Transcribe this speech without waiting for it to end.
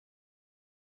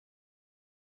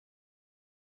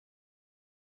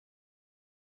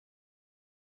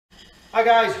Hi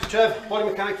guys, Trev, Body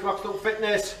Mechanics for Absolute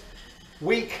Fitness,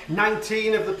 week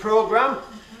 19 of the programme.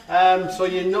 So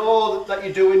you know that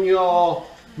you're doing your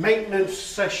maintenance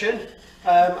session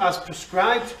as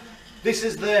prescribed. This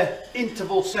is the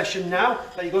interval session now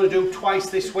that you're going to do twice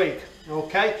this week.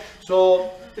 Okay,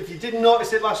 so if you didn't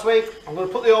notice it last week, I'm going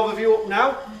to put the overview up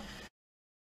now.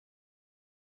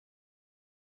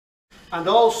 And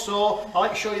also, I'd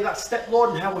like to show you that step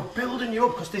load and how we're building you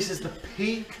up, because this is the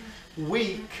peak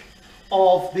week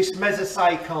of this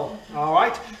mesocycle.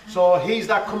 Alright, so here's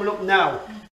that coming up now.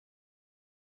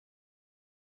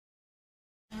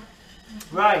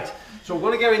 Right, so we're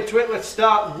going to get into it. Let's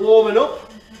start warming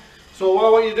up. So what I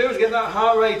want you to do is get that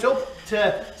heart rate up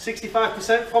to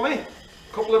 65% for me.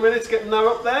 A couple of minutes getting that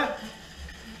up there.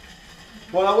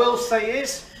 What I will say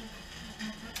is,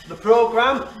 the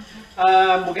programme,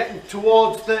 we're getting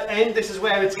towards the end. This is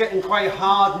where it's getting quite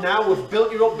hard now. We've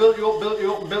built you up, built you up, built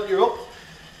you up, and built you up.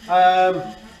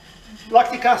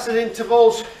 Lactic acid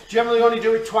intervals, generally only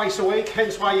do it twice a week,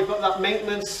 hence why you've got that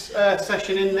maintenance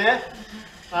session in there.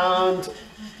 And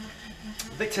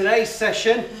today's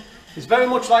session is very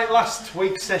much like last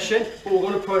week's session, but we're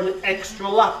going to put an extra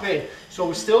lap in. So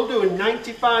we're still doing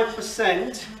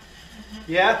 95%,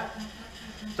 yeah,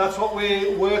 that's what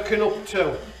we're working up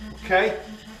to, okay?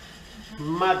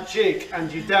 Magic,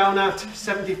 and you're down at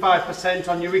 75%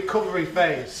 on your recovery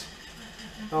phase,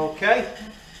 okay?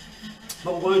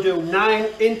 But we're going to do 9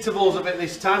 intervals of it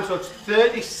this time, so it's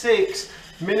 36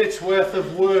 minutes worth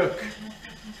of work.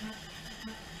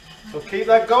 So keep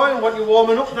that going. I want you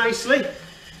warming up nicely,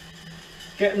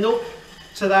 getting up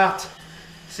to that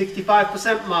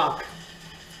 65% mark.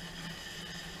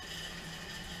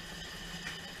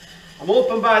 I'm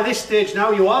hoping by this stage now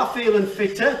you are feeling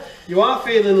fitter, you are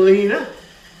feeling leaner.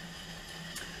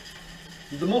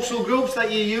 The muscle groups that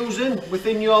you're using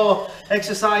within your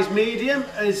exercise medium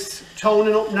is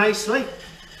toning up nicely,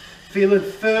 feeling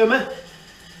firmer.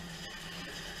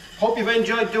 Hope you've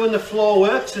enjoyed doing the floor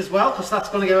works as well, because that's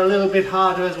going to get a little bit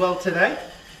harder as well today.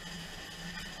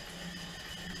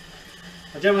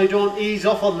 I generally don't ease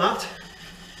off on that.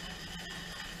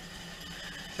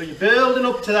 So you're building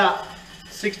up to that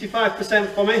 65%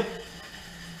 for me.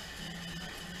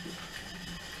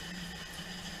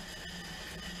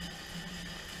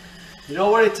 You know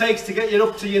what it takes to get you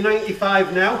up to your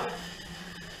 95 now?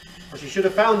 But you should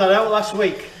have found that out last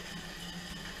week.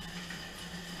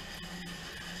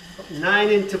 Got 9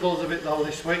 intervals of it though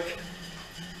this week.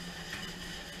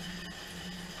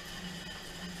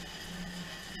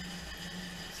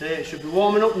 See, it should be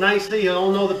warming up nicely. You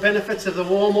all know the benefits of the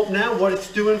warm up now, what it's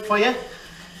doing for you.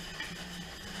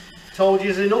 Told you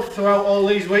is enough throughout all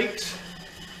these weeks.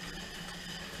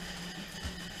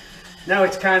 Now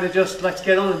it's kind of just, let's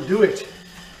get on and do it.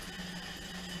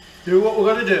 Do what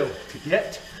we're going to do to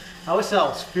get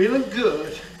ourselves feeling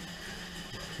good,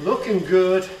 looking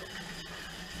good,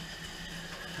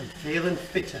 and feeling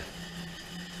fitter.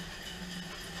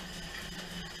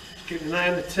 Just keep an eye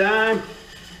on the time.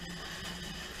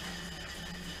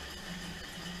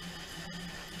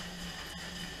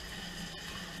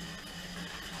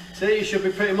 See, you should be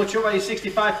pretty much up at your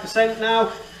 65%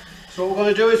 now. So what we're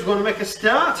going to do is we're going to make a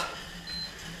start.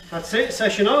 That's it,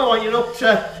 session on. I want you up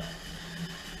to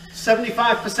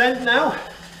 75% now.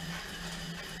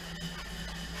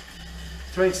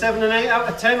 Between 7 and 8 out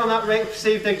of 10 on that rate of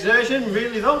perceived exertion.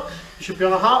 Really though, you should be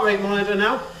on a heart rate monitor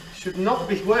now. You should not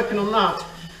be working on that.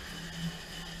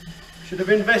 Should have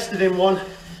invested in one.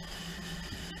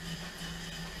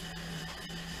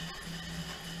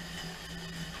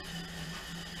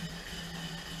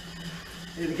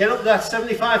 You need to get up to that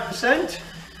 75%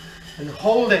 and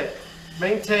hold it.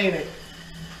 Maintain it.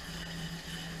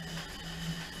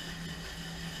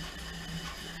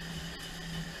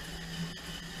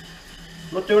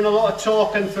 I'm not doing a lot of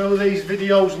talking through these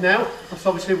videos now, because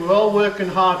obviously we're all working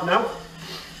hard now.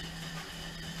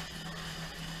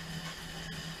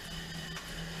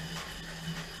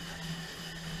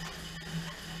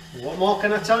 What more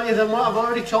can I tell you than what I've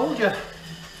already told you?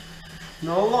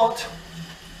 Not a lot.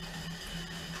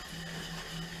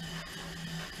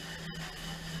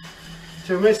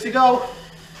 2 minutes to go.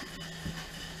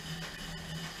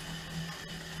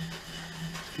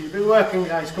 Keep it working,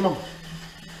 guys, come on.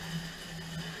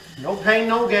 No pain,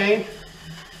 no gain.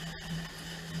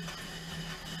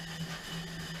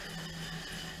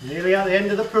 Nearly at the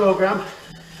end of the programme.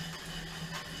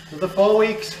 Another 4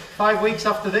 weeks, 5 weeks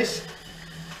after this.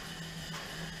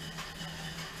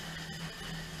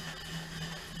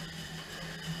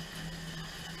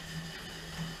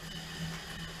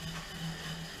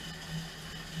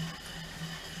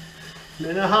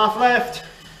 Minute and a half left.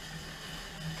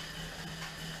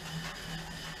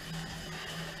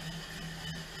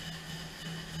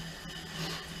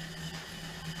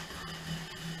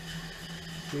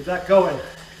 Keep that going.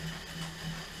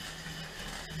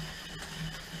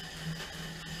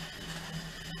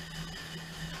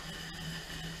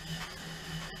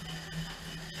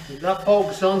 Keep that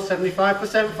focus on,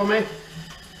 75% for me.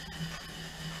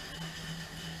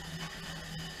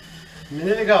 A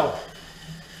minute to go.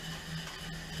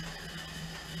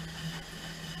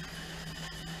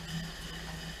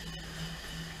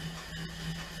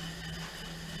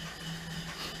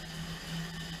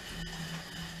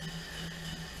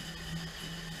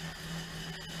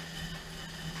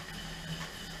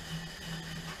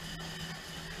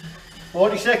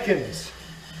 Forty seconds.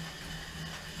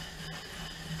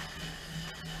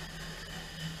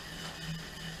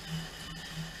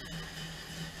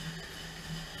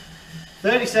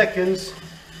 30 seconds.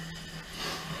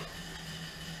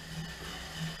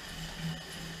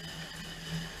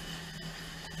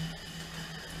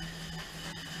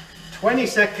 20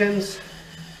 seconds.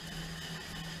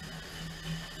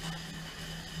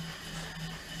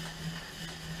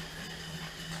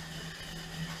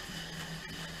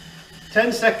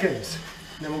 10 seconds.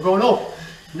 And then we're going up.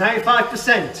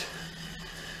 95%.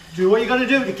 Do what you're going to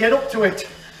do to get up to it.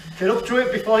 Get up to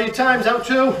it before your time's out.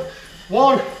 2,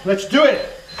 1. Let's do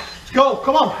it. Let's go.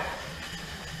 Come on.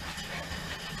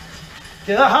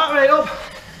 Get that heart rate up.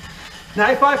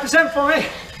 95% for me.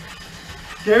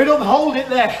 Get it up. Hold it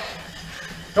there.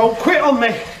 Don't quit on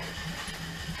me.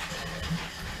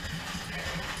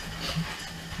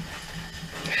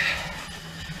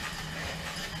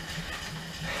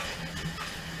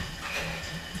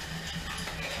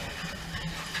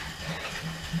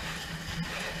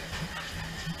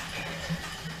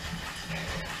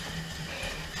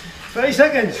 Thirty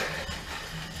seconds.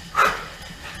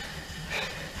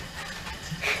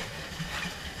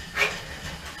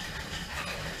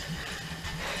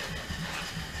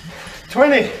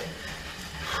 20.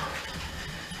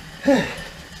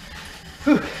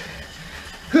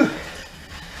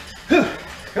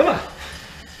 Come on.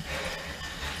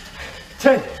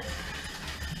 10.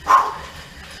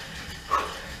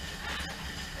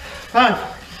 5,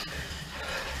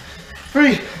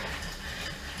 3,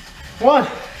 1.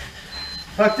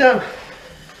 Back down.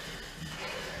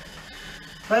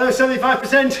 Another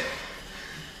 75%.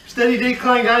 Steady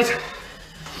decline, guys.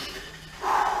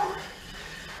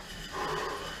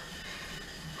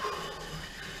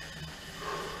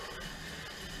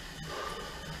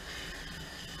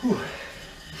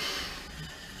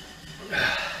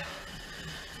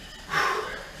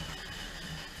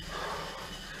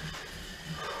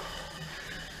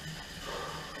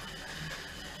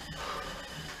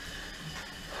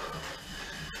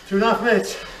 Two and a half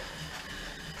minutes.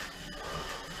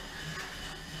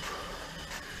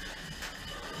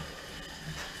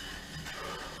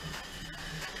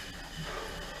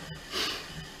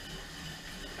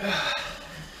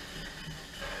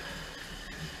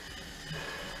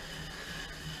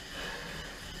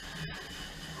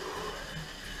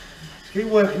 Let's keep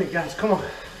working it, guys. Come on.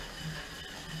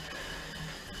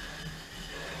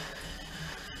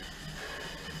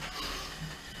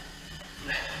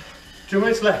 Two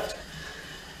minutes left.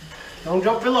 Don't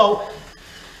drop below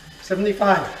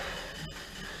 75.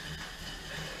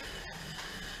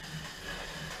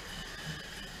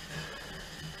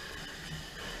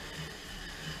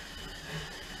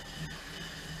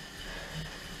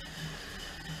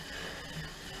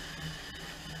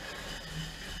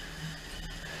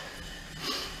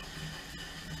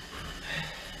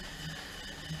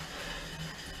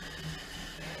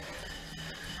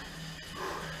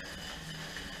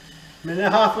 Minute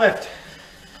and a half left.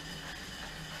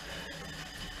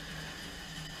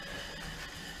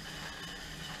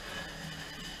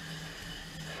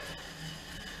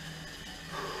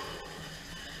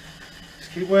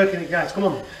 Just keep working it, guys. Come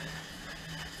on.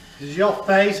 This is your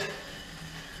phase.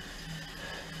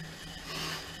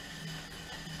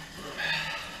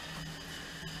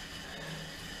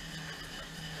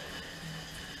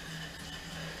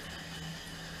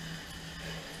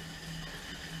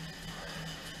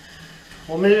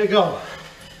 One minute to go.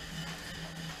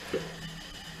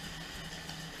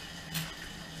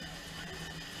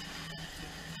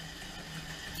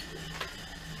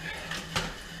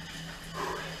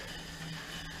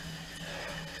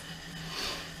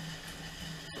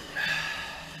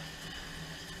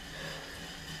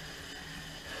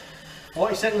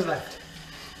 Forty seconds left.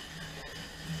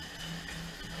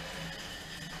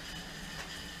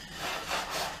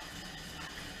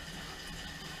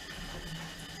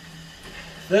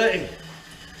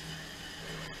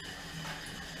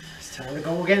 It's time to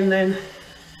go again then.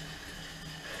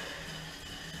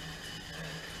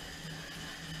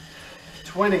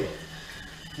 20.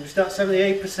 We've start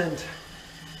 78%.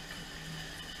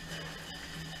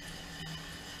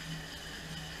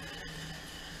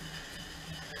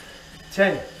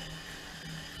 10,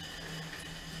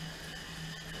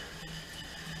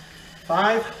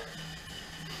 5,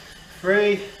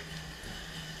 3,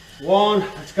 1.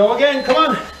 Let's go again. Come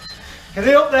on. Get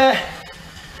it up there.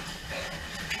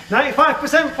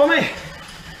 95% for me.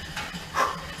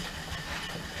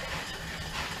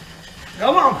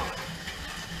 Come on.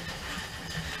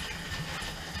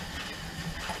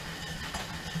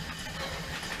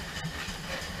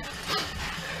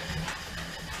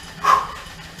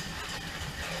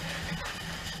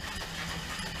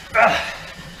 Ah.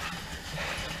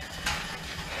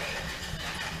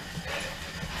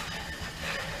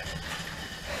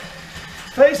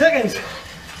 30 seconds.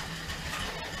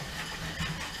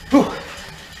 Whew.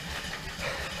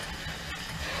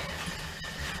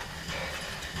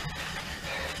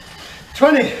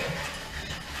 20.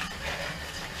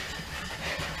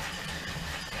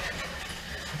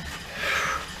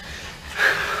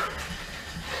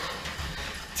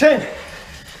 10.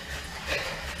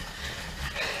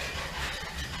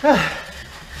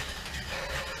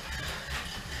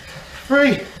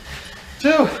 3, 2,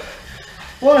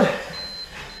 1.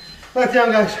 Back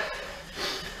down, guys.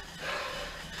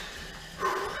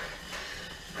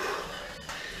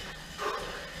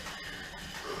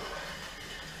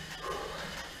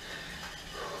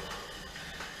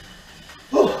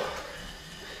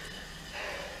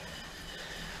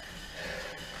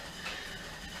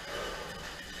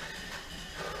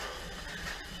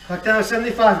 Back down to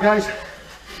 75, guys.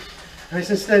 Nice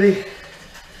and steady.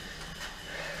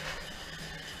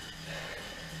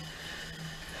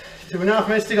 2.5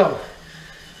 minutes to go.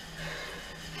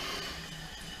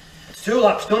 It's 2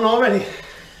 laps done already.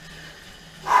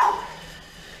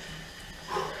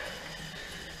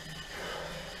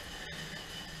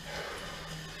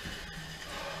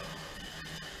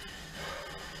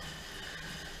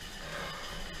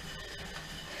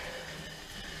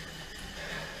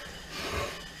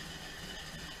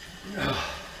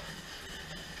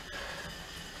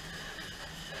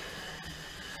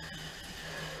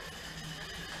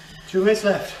 Two minutes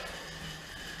left.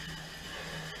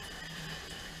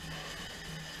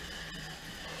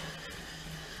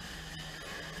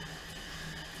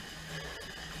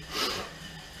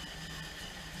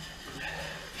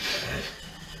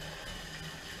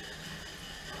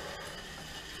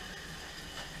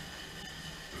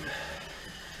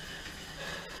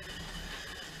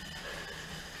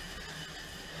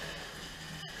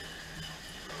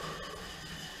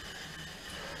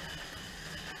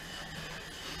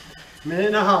 Minute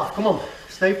and a half, come on,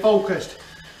 stay focused.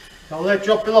 Don't let it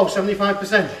drop below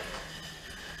 75%.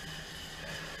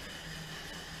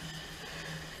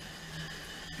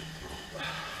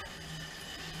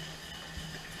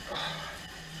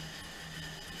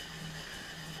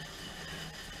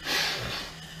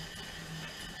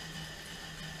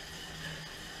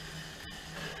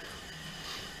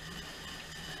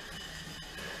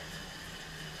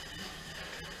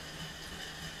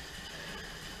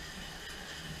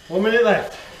 One minute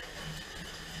left,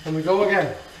 and we go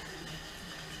again.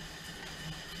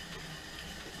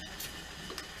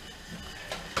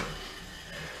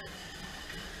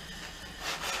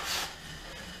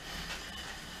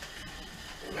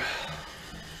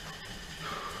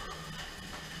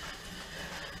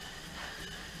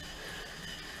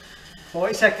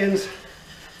 Seconds.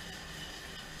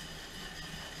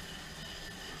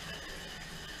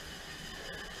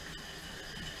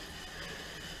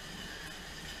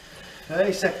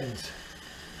 30 seconds.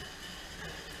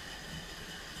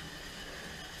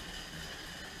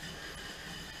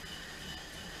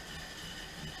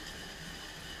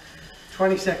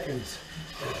 20 seconds.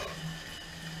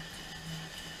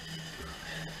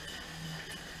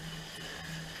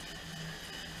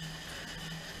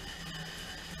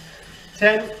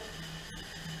 10.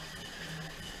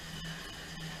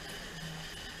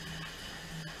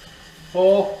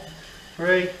 4,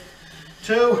 3,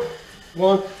 2,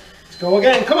 1. Let's go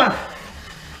again. Come on.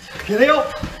 Get it up.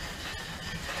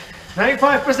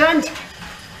 95%.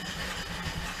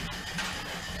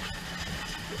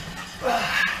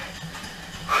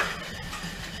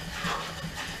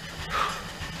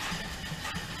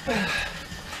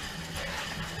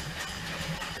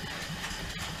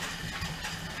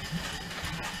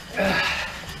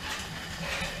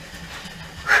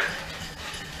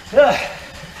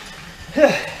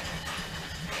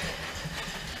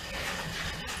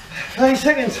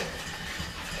 Seconds.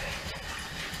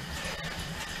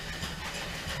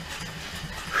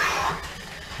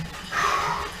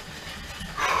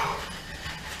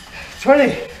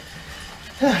 20.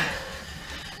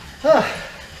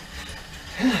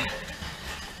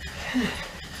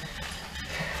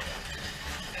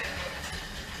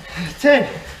 10. 10,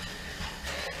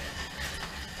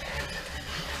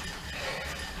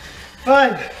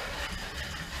 5,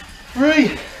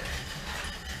 3,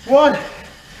 1,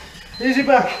 easy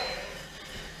back.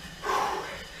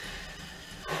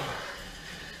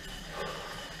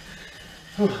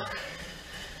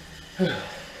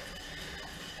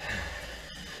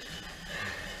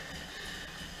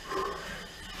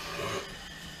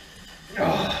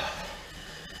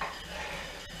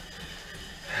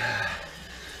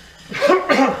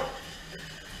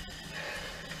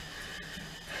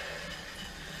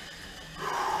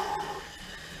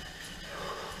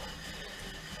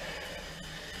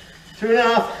 Two and a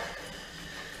half.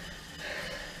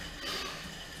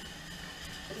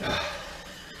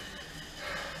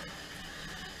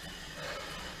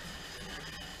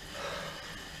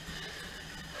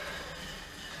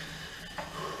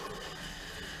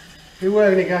 Keep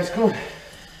working it, guys, come on.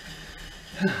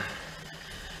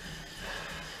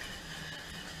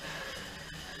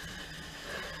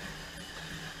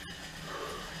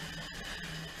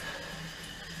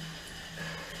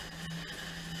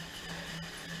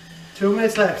 Two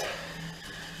minutes left.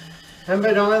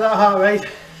 Remember, don't let that heart rate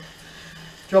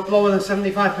drop lower than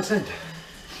 75%.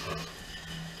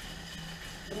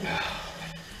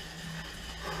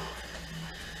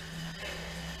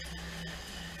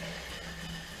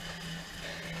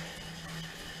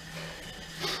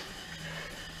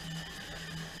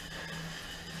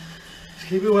 Just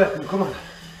keep it working, come on.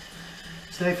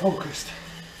 Stay focused.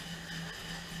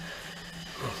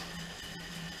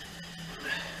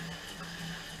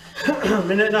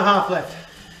 Minute and a half left.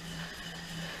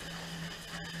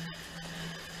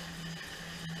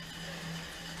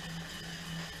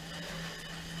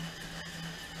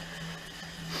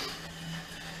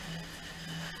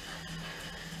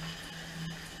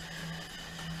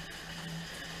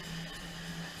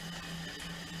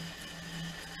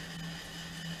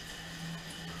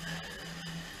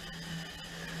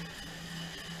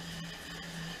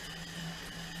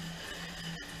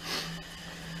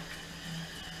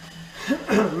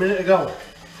 Minute to go.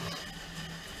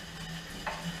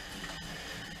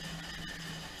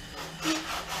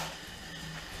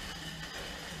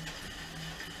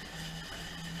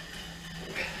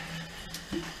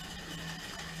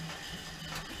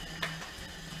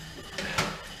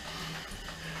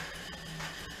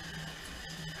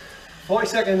 Forty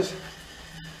seconds.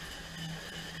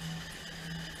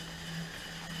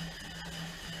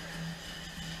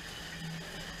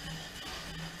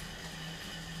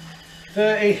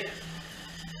 30.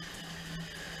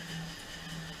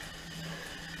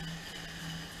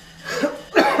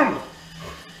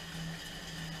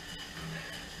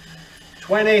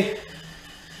 20.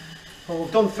 Well,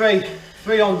 we've done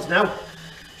three ons now.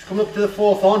 Just coming up to the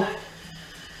fourth on.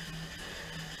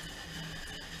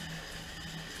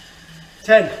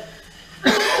 10.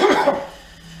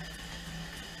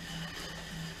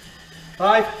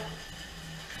 5,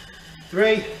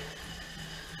 3,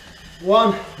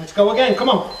 1. Let's go again. Come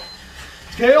on.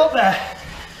 Let's get it up there.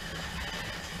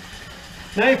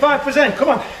 95%. Come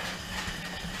on.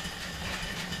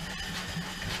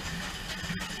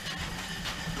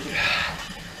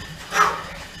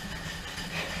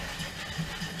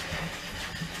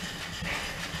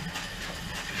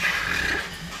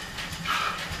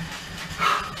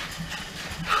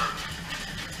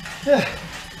 Yeah.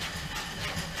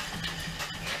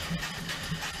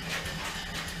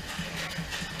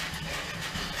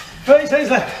 30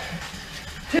 seconds left.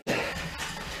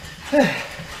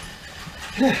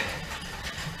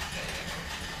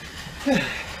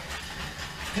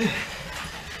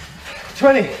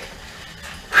 20.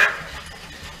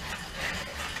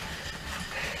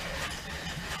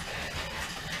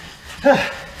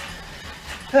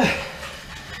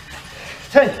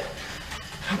 10.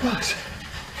 Box.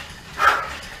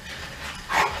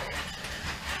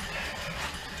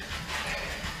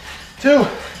 2,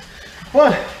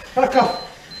 1, back up.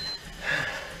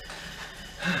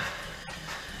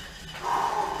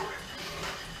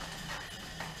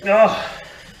 Oh.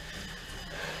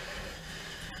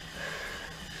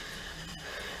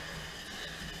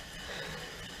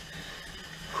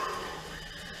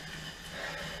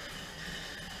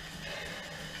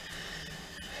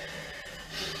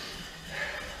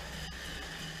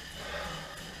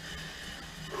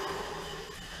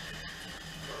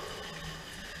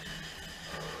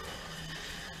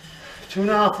 Two and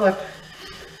a half left.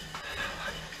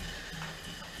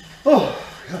 Oh,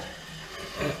 God.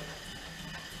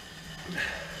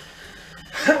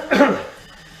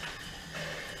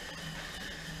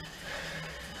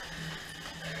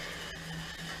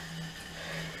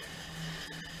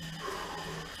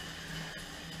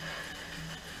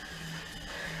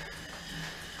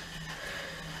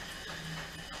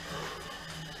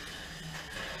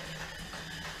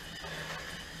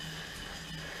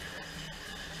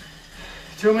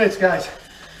 2 minutes, guys.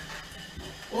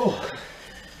 Oh.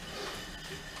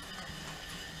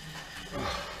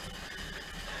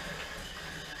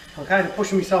 I'm kind of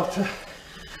pushing myself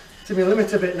to my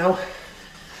limit a bit now.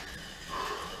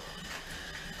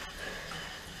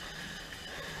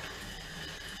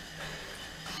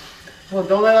 Well,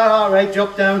 don't let that heart rate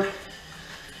drop down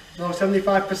below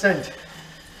 75%. It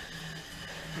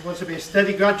wants to be a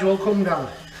steady, gradual come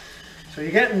down. So you're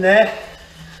getting there,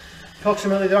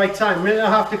 approximately the right time, minute and a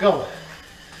half to go.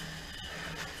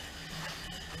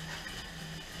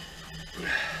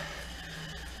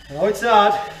 I know it's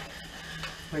hard,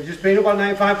 we've just been up on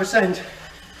 95%,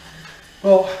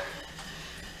 but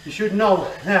you should know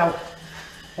now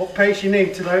what pace you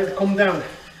need to let it come down.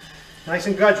 Nice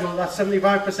and gradual, that's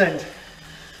 75%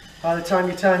 by the time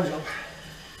your time's up.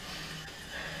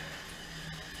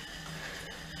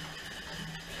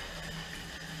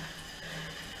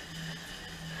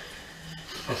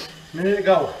 Minute to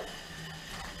go.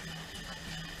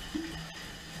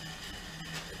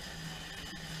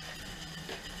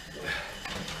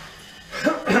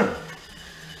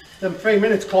 Them 3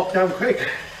 minutes clock down quick.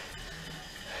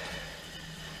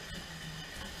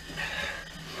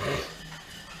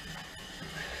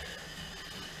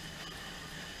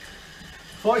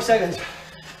 Forty seconds.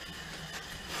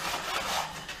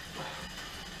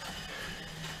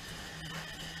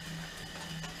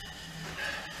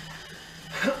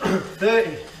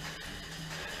 30.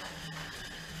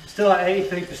 Still at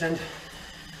 83%.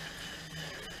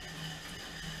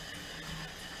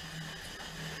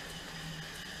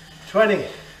 20,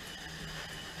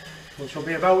 which will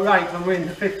be about right when we're in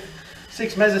the 6th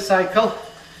mesocycle,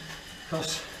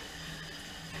 because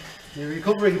your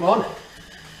recovery one,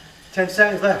 10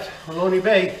 seconds left, will only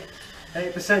be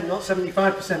 80%, not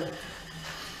 75%.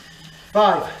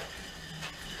 5,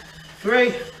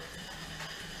 3,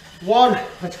 1,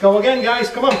 let's go again, guys,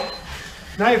 come on.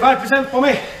 95% for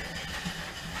me.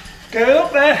 Get it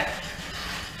up there.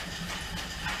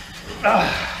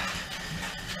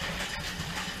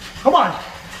 Come on.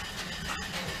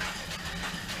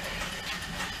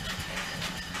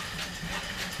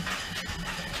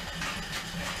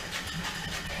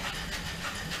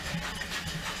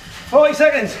 Forty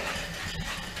seconds.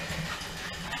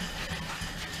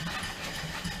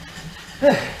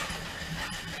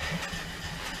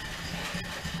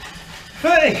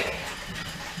 30.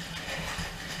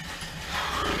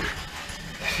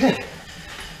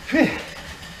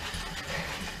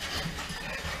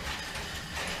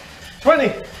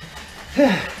 20.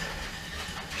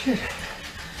 Shit.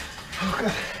 Oh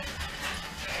God.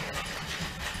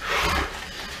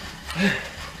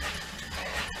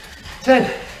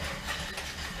 10.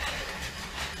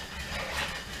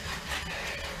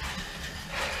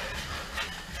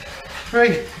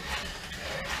 3,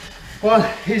 1,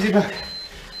 easy back.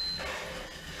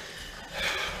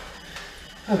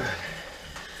 Oh.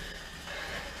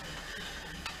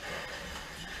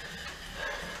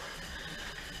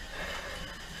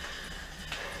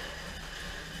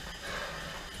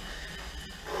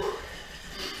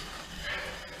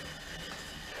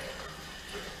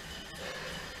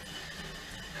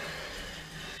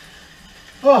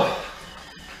 Oh,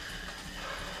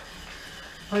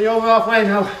 are you over halfway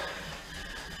now?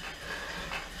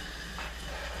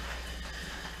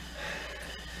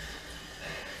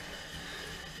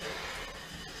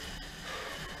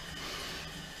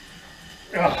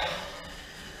 Oh. Oh.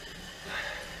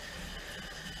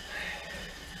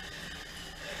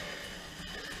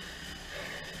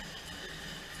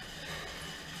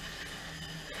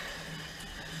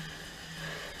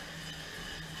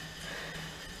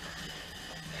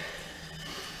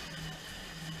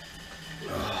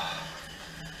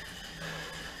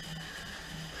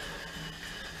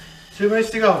 2 minutes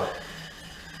to go.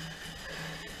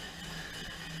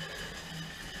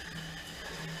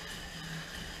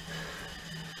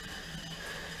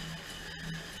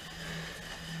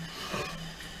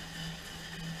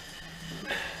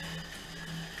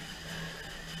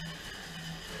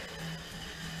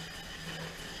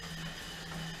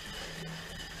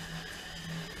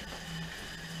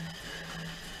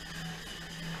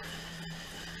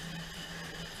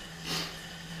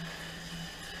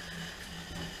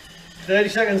 Thirty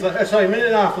seconds left, sorry, minute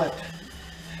and a half left.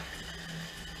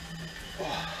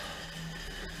 Oh.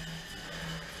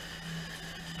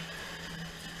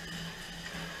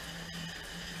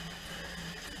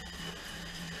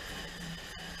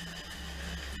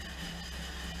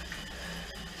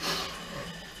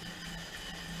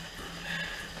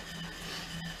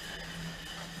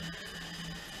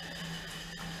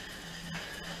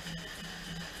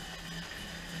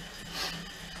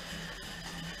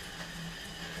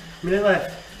 Minute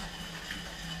left.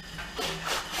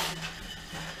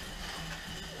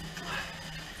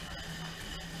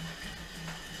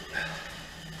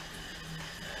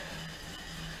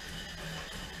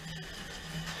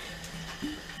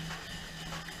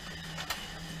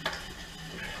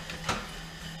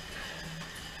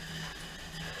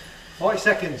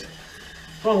 Seconds.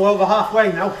 We're over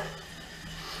halfway now.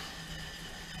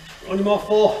 Only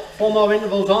four more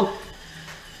intervals on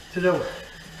to do.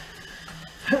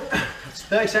 That's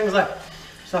 30 seconds left.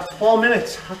 So that's 4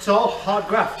 minutes. That's all. Hard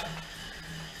graft.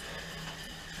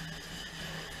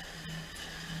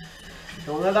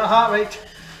 Don't let that heart rate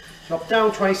drop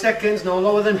down. 20 seconds. No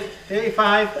lower than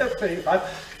 75.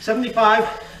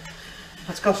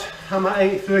 That's because I'm at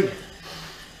 83.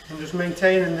 I'm just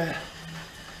maintaining there.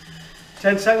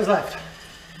 10 seconds left.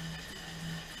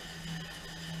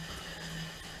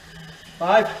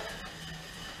 5,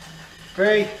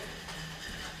 3,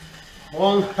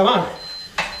 1, come on.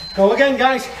 Go again,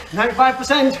 guys.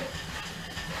 95%.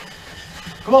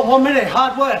 Come on, 1 minute,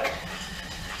 hard work.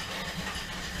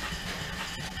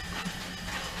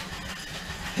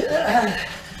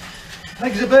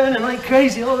 Legs are burning like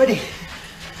crazy already.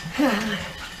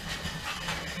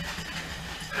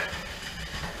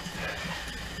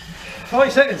 40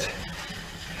 seconds.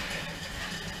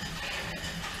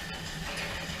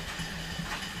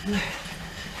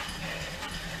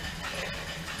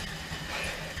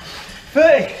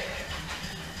 30.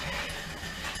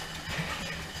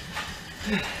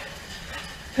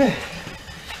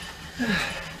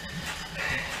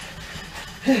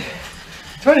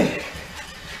 20.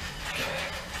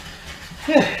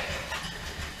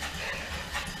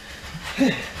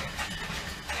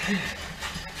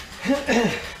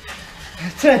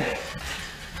 10.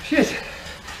 Shit.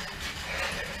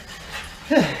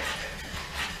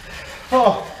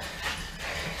 4.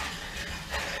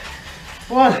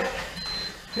 1.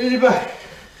 Easy back.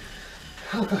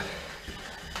 Oh God.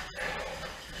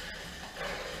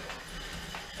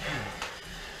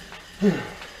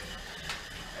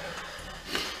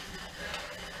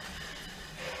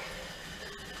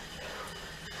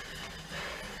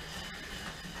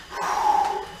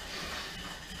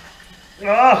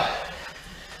 Ah.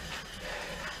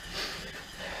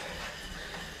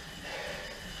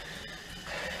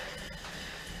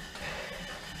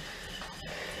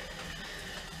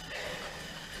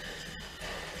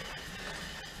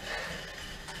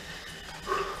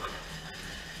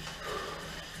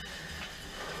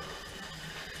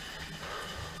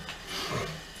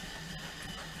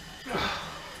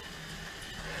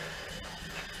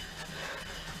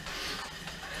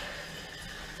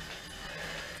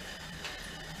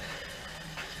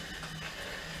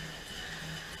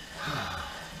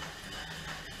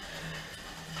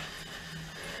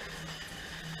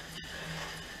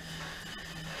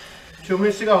 Two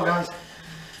minutes to go, guys.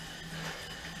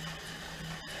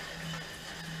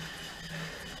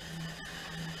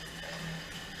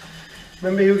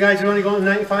 Remember, you guys are only going to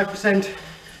 95%.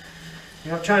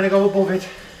 You're not trying to go above it.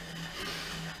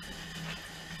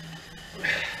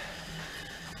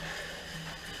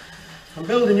 I'm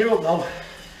building you up though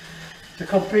to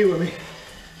compete with me.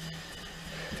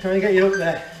 Trying to get you up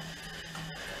there.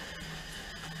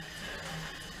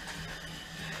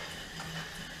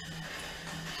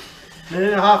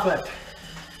 Minute and a half left.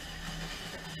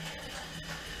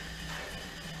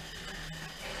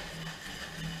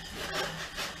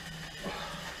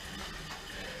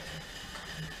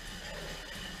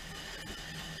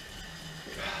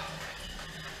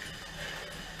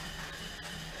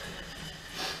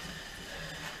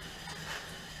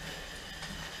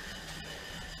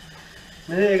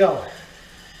 Minute to go.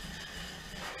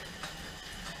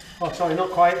 Oh, sorry,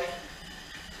 not quite.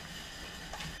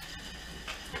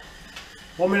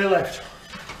 1 minute left.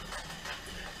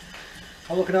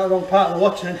 I'm looking at the wrong part of the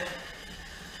watch then.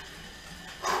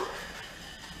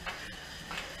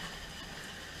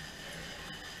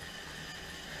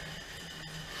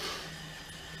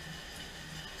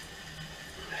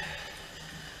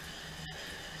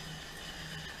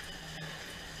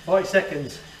 Forty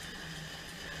seconds.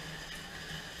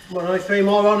 Come on, only 3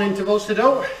 more on intervals to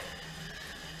do.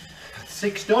 That's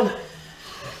 6 done.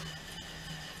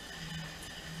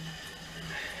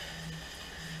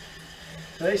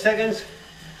 Thirty seconds.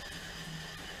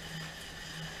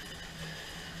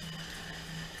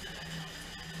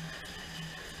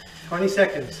 20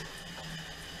 seconds.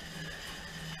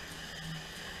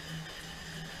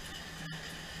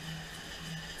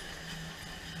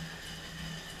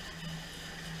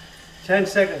 10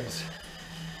 seconds.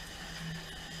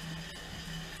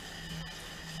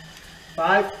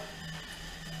 5,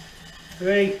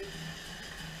 3,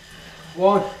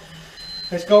 1.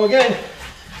 Let's go again.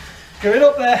 Get it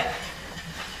up there.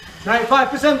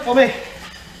 95% for me.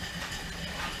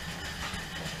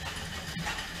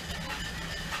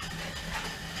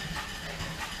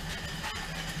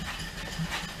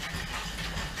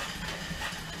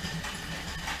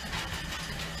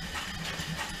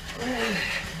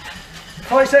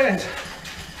 Five seconds.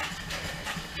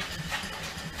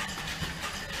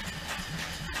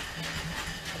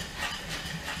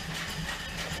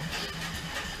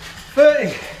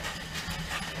 30.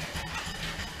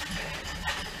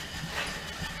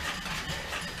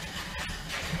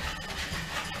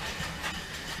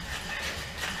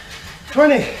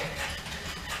 20.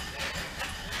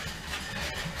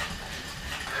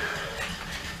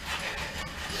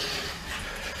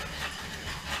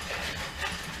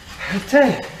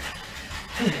 10.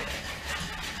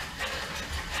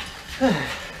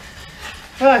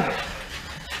 5,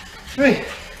 3,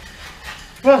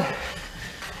 1.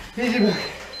 Easy work.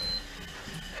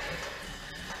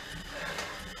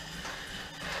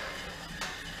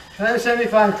 Try to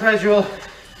 75 casual.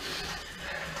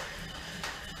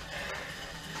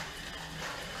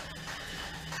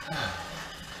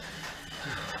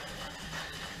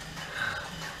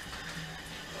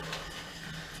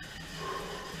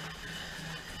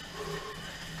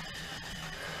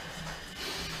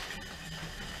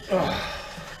 Oh.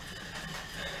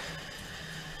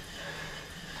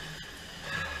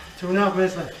 2.5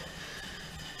 minutes left.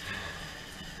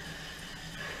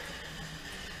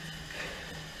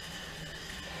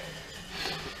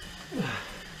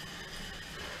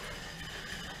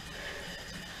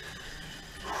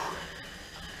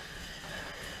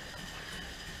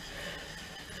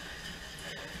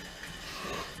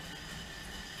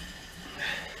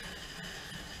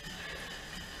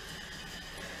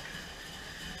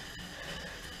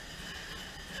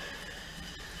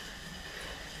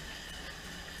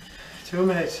 Two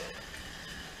minutes.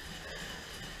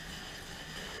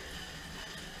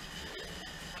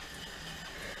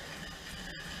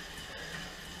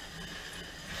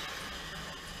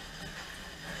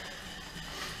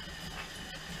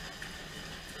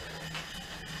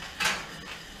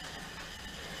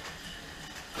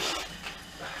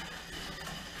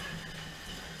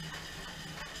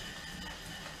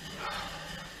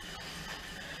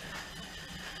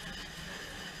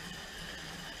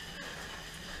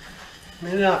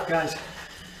 Minute and a half, guys.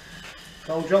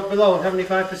 Don't drop below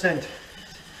 75%. It's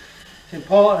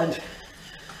important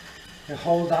to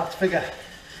hold that figure.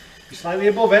 Be slightly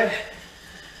above it,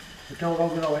 but don't go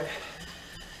below it.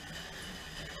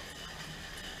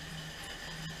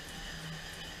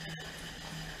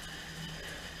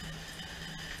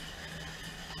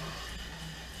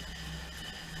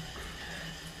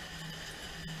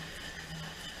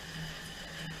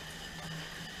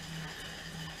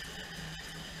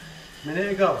 Minute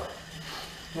to go.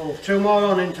 Well, 2 more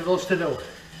on intervals to do.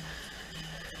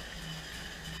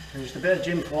 And just a bit of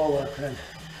gym floor work then.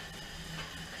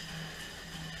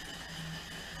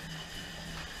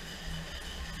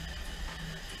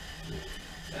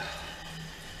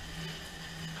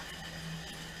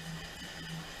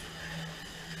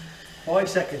 Five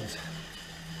seconds.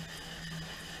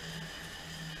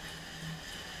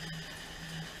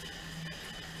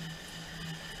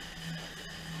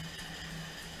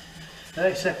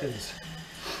 30 seconds.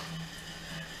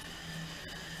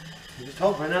 You're just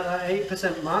hovering at that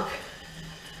 8% mark.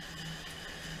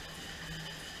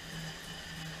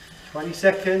 20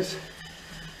 seconds.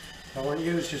 I want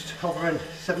you just hovering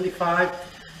 75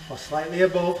 or slightly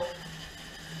above.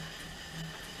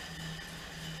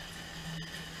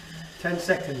 10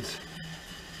 seconds.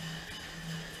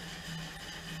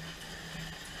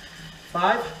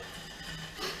 5,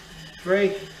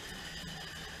 3,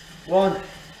 1.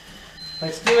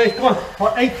 Let's do it. Come on, for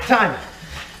 8th time.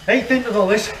 8th interval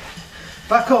this.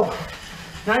 Back up.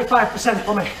 95%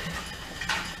 for me.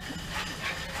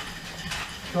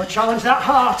 Go challenge that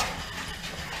heart.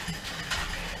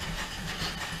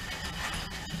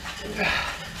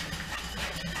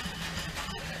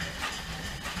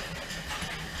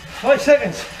 Five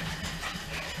seconds.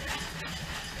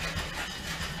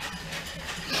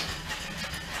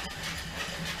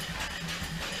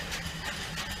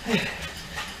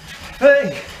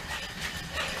 30.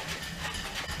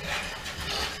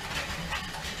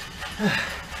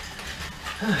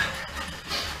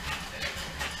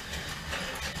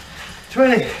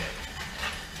 20.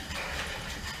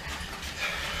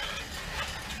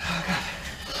 Oh God.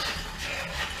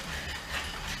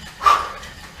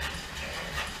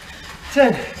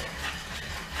 10.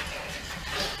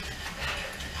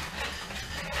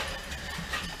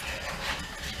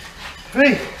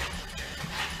 3,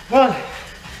 1.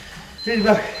 Easy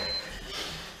back.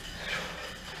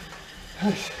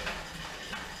 Nice.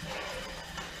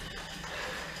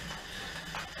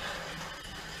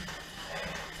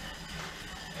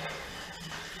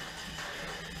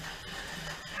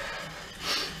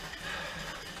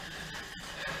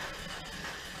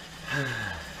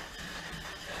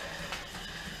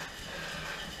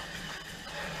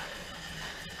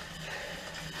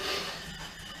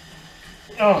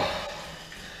 Oh.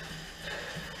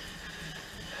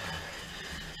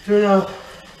 2.5.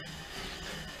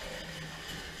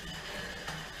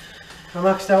 I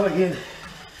maxed out again.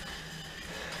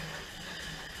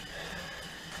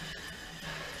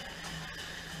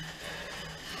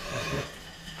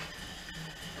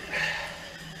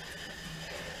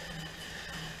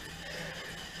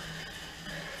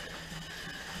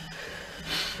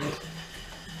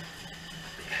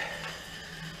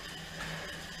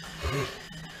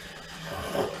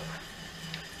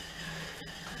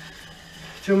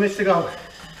 Two minutes to go.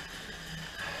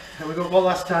 And we got one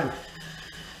last time.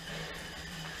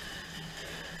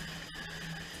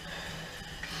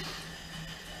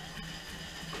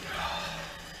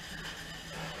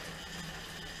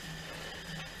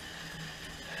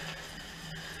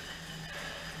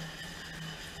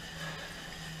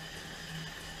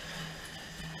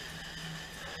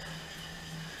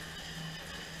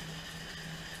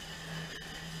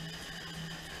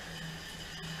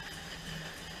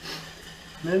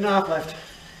 Minute and a half left.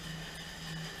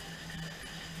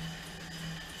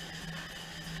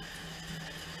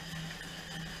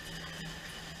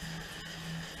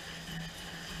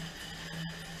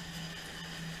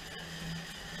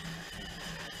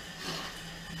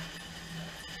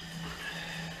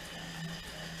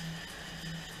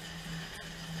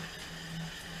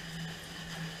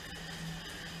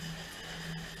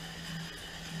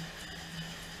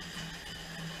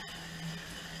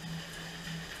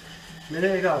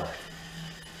 Minute to go.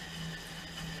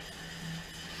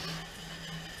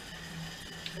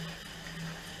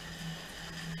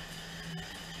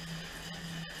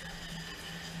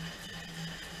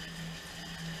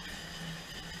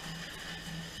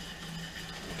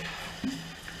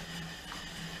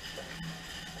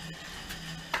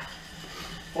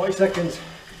 Seconds.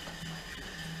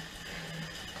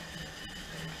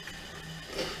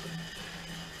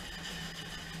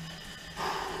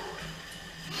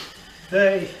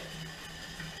 30.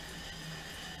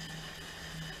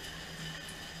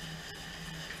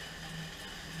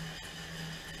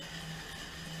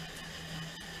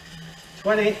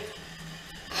 20.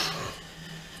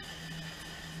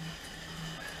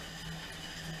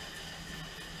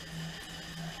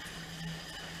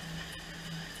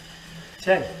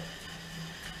 10.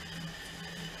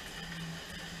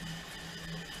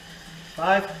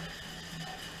 5.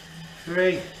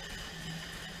 3.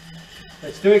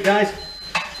 Let's do it, guys.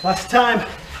 Last time.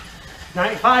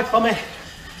 95 for me.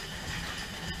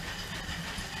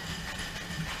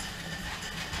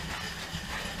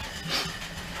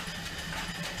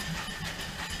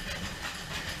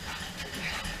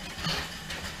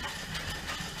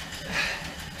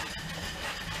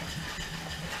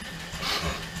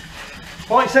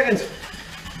 Seconds.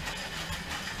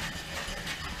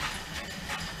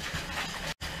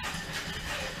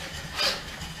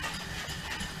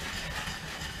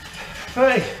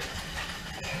 30.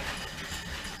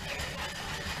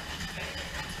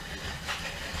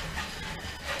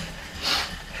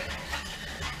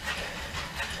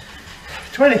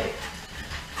 20.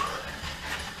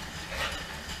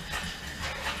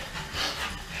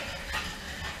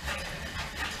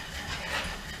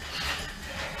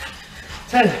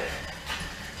 10.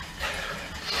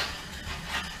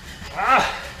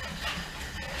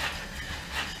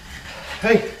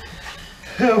 Hey,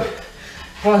 2,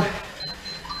 1.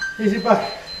 Easy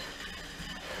back.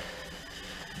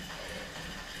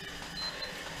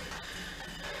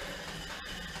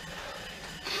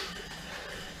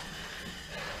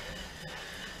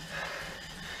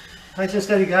 Nice and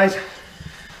steady, guys.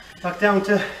 Back down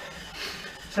to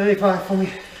 75 for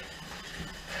me.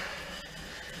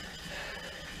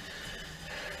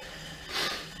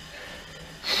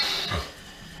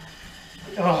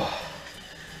 Oh.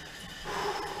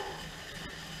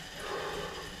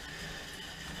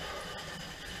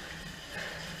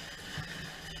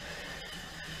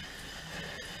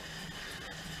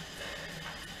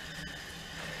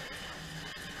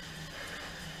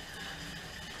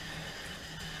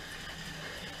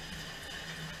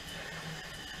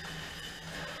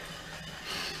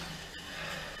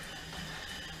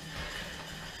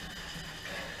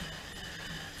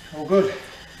 Oh, good.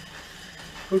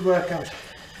 Good workout.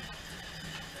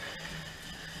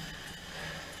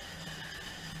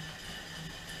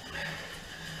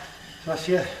 That's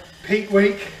your peak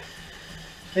week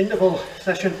interval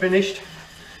session finished.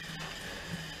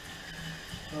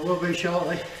 I will be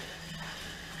shortly.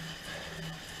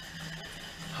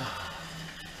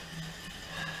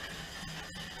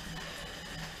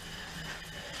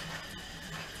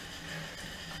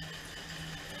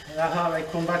 That heart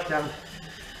rate come back down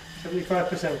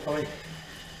 75% for me.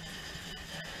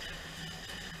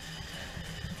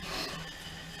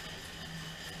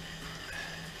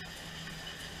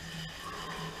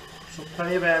 So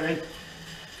plenty of air in.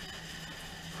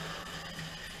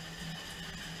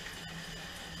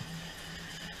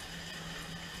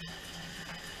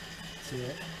 See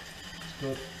it. It's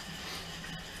good.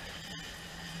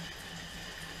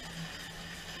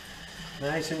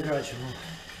 Nice and gradual.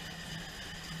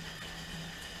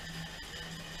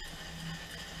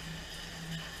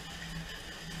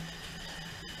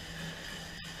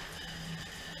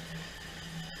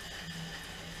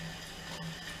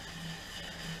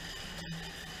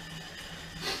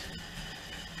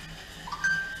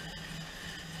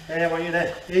 I want you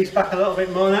to ease back a little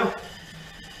bit more now.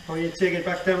 I want you to take it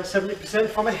back down to 70%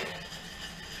 for me.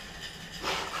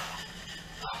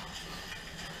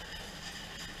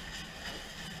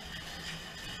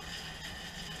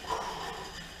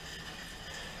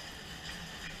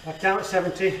 Back down to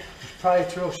 70, just prior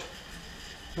to us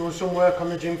doing some work on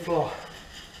the gym floor.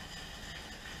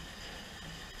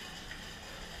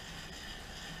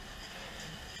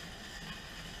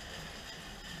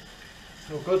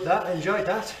 So good that, enjoyed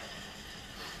that.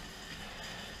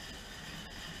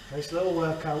 Nice little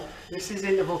workout. This is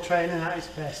interval training at its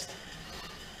best.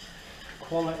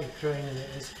 Quality training it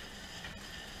is.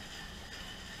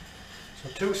 So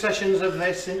 2 sessions of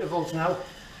this, intervals now.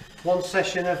 1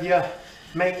 session of your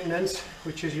maintenance,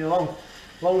 which is your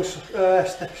long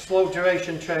slow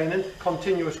duration training,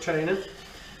 continuous training,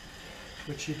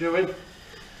 which you're doing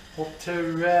up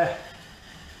to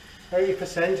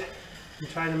 80%. I'm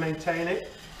trying to maintain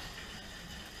it.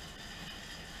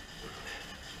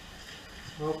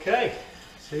 Okay,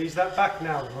 so ease that back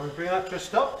now. I'm going to bring that to a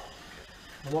stop.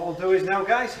 And what we'll do is now,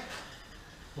 guys,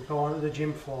 we'll go on to the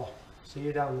gym floor. See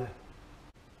you down there.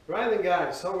 Right then,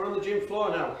 guys, so we're on the gym floor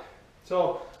now.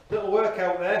 So, little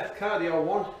workout there, cardio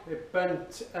one. It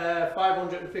burnt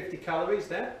 550 calories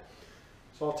there.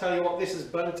 So I'll tell you what this has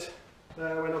burnt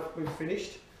when we've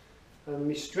finished. And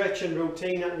my stretching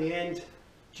routine at the end,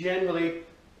 generally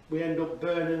we end up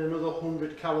burning another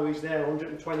 100 calories there,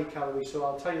 120 calories. So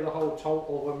I'll tell you the whole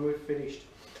total when we've finished.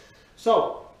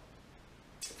 So,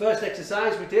 first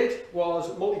exercise we did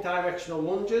was multi-directional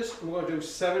lunges. I'm going to do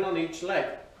 7 on each leg.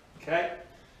 Okay,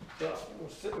 so I'm going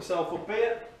to sit myself up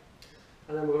here.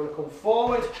 And then we're going to come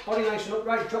forward, body nice and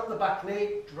upright, drop the back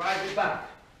knee, drive it back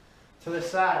to the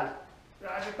side.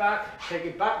 Drive it back, take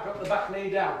it back, drop the back knee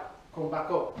down, come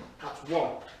back up. That's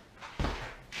 1.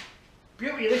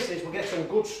 Beauty of this is we'll get some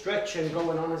good stretching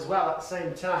going on as well at the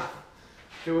same time.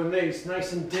 Doing these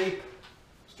nice and deep,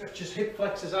 stretches hip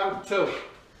flexors out too,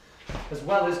 as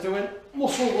well as doing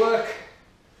muscle work.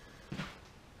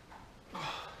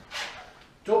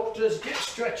 Abductors get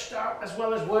stretched out as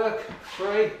well as work.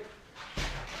 3.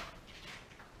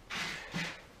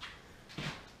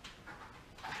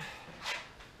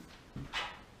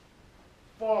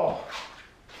 4.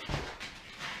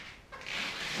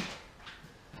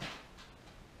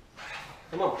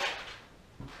 'Come on.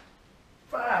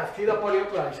 5. Keep that body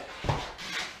upright.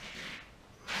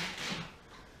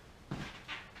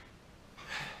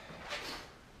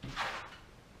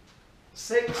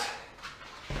 6.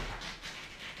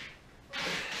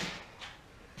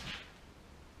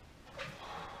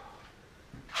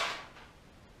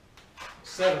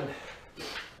 7.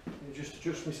 Let me just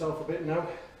adjust myself a bit now.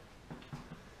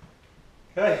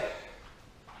 Okay.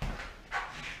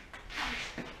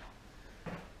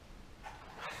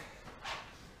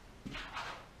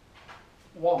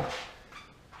 1.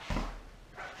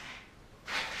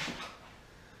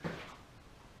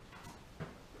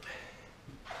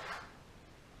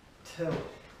 2.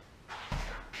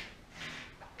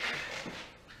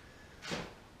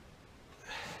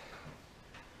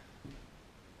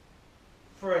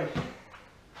 3.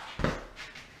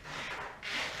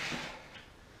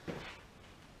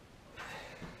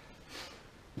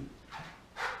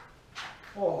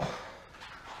 4.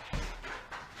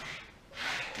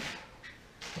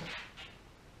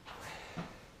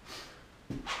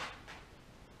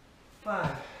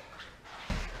 5.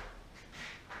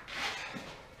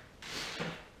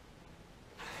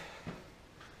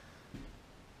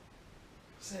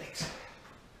 6.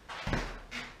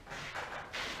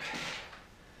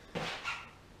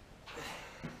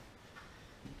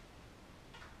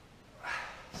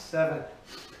 7.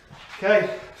 Okay,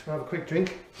 let's have a quick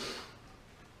drink.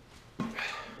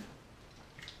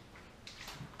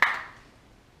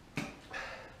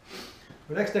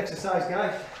 The next exercise,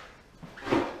 guys,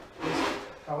 is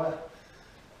how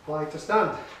I like to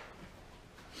stand.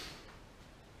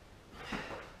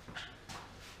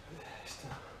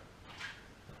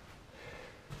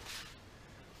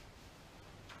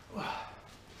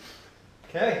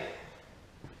 Okay,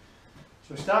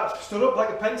 so we start stood up like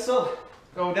a pencil,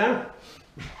 go down,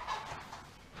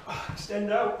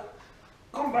 extend out,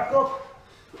 come back up,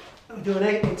 and we do an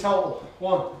 8 in total.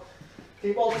 1,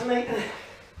 keep alternating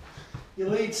your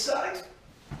lead side,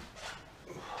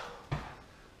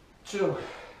 2,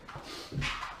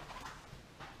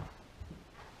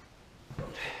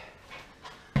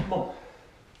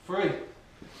 3,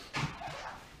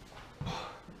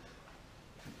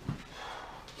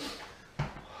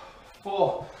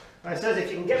 4. And it says if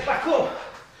you can get back up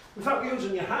without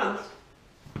using your hands.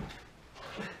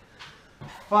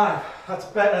 5. That's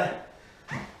better.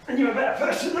 And you're a better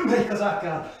person than me because I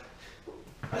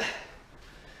can't.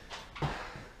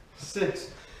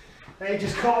 6. They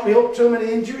just caught me up, too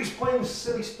many injuries playing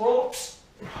silly sports.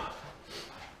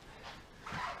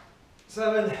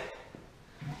 7.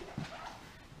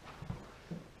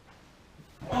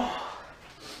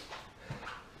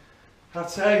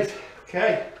 That's 8.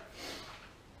 Okay.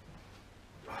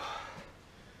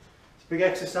 It's a big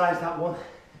exercise, that one.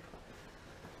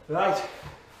 Right.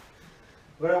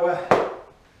 We're going to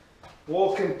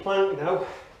walking plank now.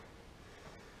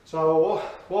 So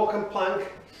walking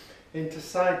plank into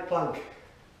side plank.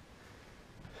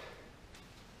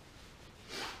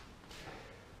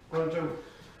 We're going to do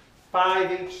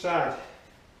 5 each side.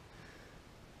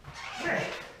 Okay.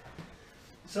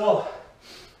 So,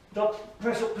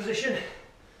 press up position,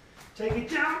 take it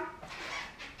down,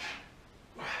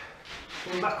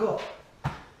 come back up,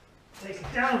 take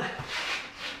it down.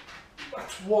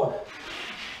 That's 1.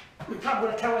 In fact, I'm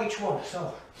going to count each one.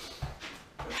 So,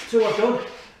 2 I've done.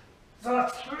 So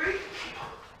that's 3.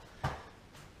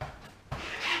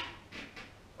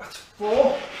 That's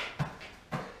 4.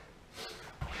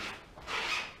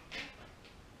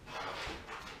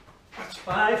 That's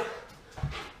 5.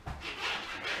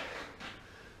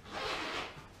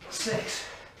 6.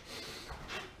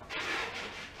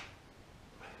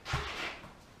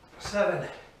 7.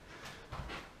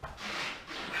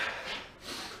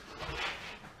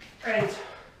 8.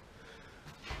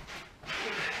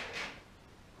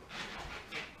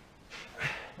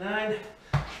 9.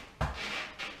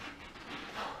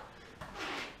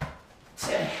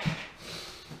 10.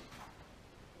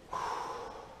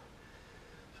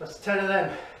 So that's 10 of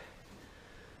them.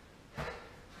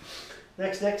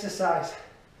 Next exercise,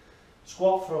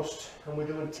 squat thrust, and we're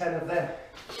doing 10 of them.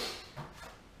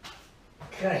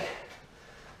 Okay,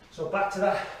 so back to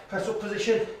that press up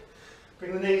position,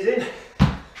 bring the knees in,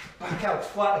 back out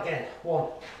flat again. 1,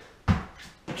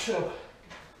 2,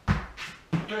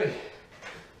 3,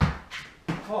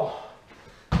 4,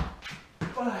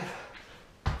 5,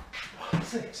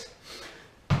 6,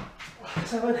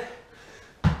 7,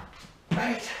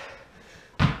 8,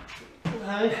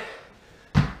 9,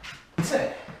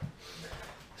 10.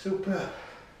 Super.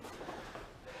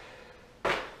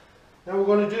 Now we're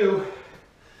going to do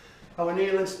our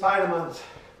kneeling Spider-Mans.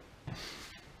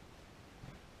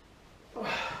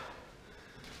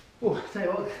 Oh, tell you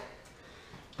what,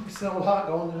 it's still a lot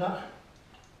going to that.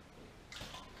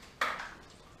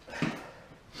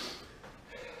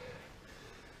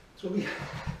 So we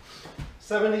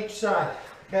 7 each side,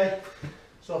 okay?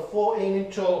 So 14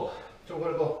 in total. So we're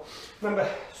going to go. Remember,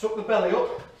 suck the belly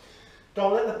up.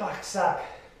 Don't let the back sag.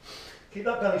 Keep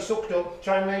that belly sucked up.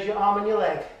 Try and raise your arm and your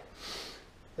leg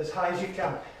as high as you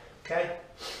can, okay?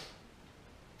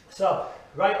 So,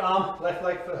 right arm, left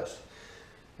leg first.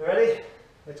 You ready?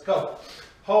 Let's go.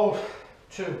 Hold,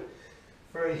 2,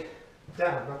 3,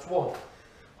 down, that's 1.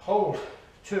 Hold,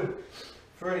 2,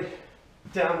 3,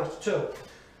 down, that's 2.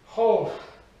 Hold,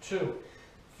 2,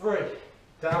 3,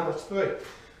 down, that's 3.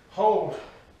 Hold,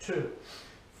 2,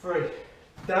 3,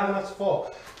 down, that's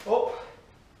 4. Up,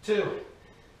 2,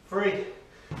 3,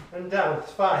 and down,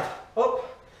 that's 5.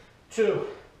 Up, 2,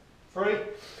 3,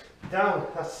 down,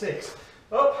 that's 6.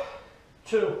 Up,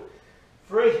 2,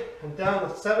 3, and down,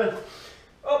 that's 7.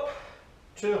 Up,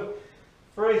 2,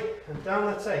 3, and down,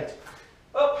 that's 8.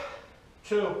 Up,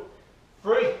 2,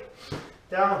 3,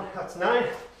 down, that's 9.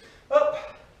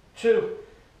 Up, 2,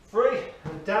 3,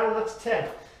 and down, that's 10.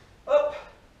 Up,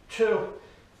 2,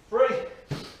 3,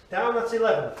 down, that's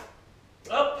 11.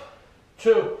 Up,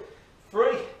 2,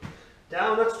 3,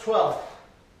 down, that's 12.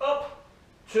 Up,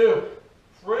 2,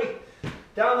 3,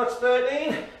 down, that's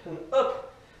 13. And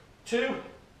up, 2,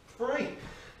 3.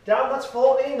 Down, that's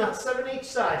 14, that's 7 each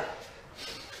side.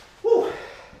 Woo.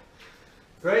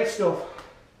 Great stuff.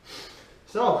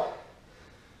 So,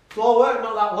 floor work,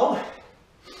 not that long.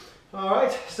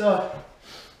 Alright, so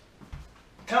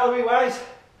calorie wise,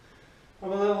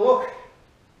 have a little look.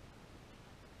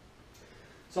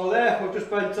 So there, we've just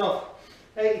burnt off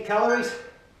 80 calories.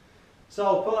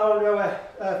 So put that on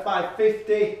to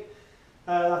 550,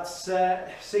 that's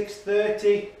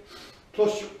 630.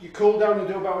 Plus your cool down, you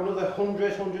do about another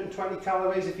 100, 120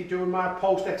 calories if you're doing my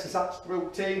post-exercise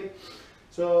routine.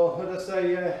 So what did I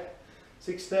say,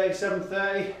 630,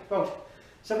 730, about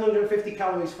 750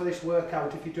 calories for this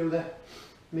workout if you do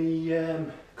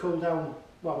the cool down,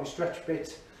 well, my stretch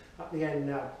bit at the end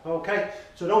now. Okay,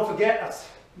 so don't forget, that's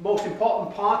the most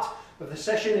important part of the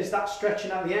session is that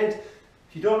stretching at the end.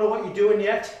 If you don't know what you're doing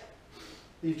yet,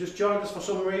 you've just joined us for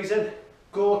some reason,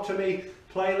 go to my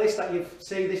playlist that you've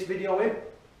seen this video in.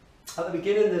 At the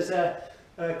beginning there's a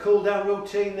cool down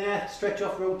routine there, stretch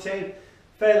off routine.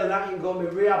 Failing that, you can go to my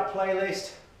rehab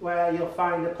playlist where you'll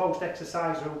find a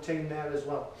post-exercise routine there as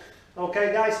well.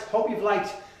 Okay guys, hope you've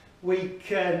liked week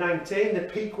 19, the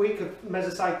peak week of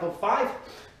mesocycle 5.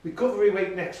 Recovery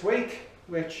week next week,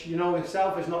 which you know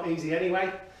yourself is not easy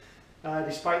anyway,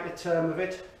 despite the term of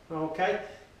it. Okay,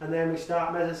 and then we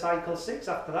start mesocycle 6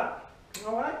 after that.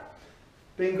 Alright,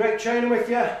 been great training with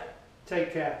you.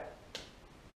 Take care.